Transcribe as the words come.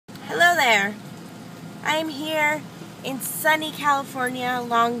there. I am here in sunny California,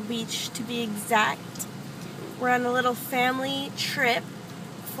 Long Beach to be exact. We're on a little family trip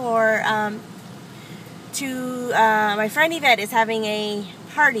for my friend Yvette is having a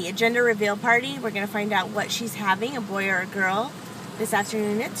party, a gender reveal party. We're going to find out what she's having, a boy or a girl, this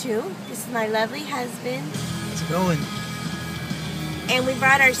afternoon at 2. This is my lovely husband. How's it going? And we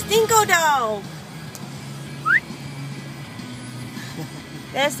brought our Stinko dog.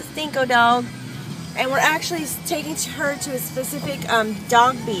 That's the Stinko dog. And we're actually taking her to a specific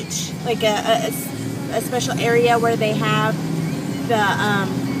dog beach, like a special area where they have the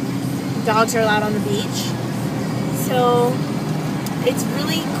dogs are allowed on the beach. So it's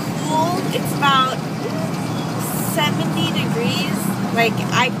really cool. It's about 70 degrees. Like,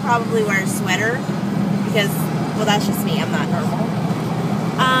 I probably wear a sweater because, well, that's just me. I'm not normal.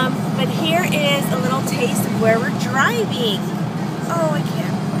 But here is a little taste of where we're driving. Oh, I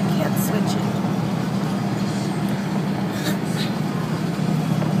can't switch it.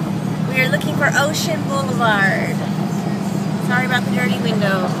 We are looking for Ocean Boulevard. Sorry about the dirty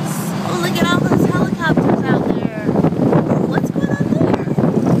windows. Oh, look at all those helicopters out there. Oh, what's going on there?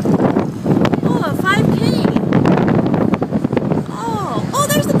 Oh, a 5K. Oh,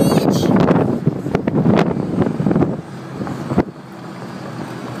 there's the beach.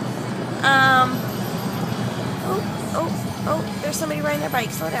 Oh, there's somebody riding their bike.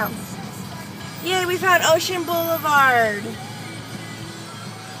 Slow down. Yay, we found Ocean Boulevard.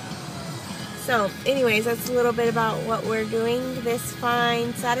 So, anyways, that's a little bit about what we're doing this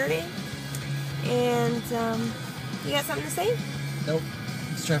fine Saturday. And, you got something to say? Nope.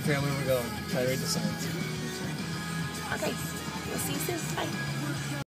 Just trying to figure out where we're going. Try to read the signs. Okay. We'll see you soon. Bye.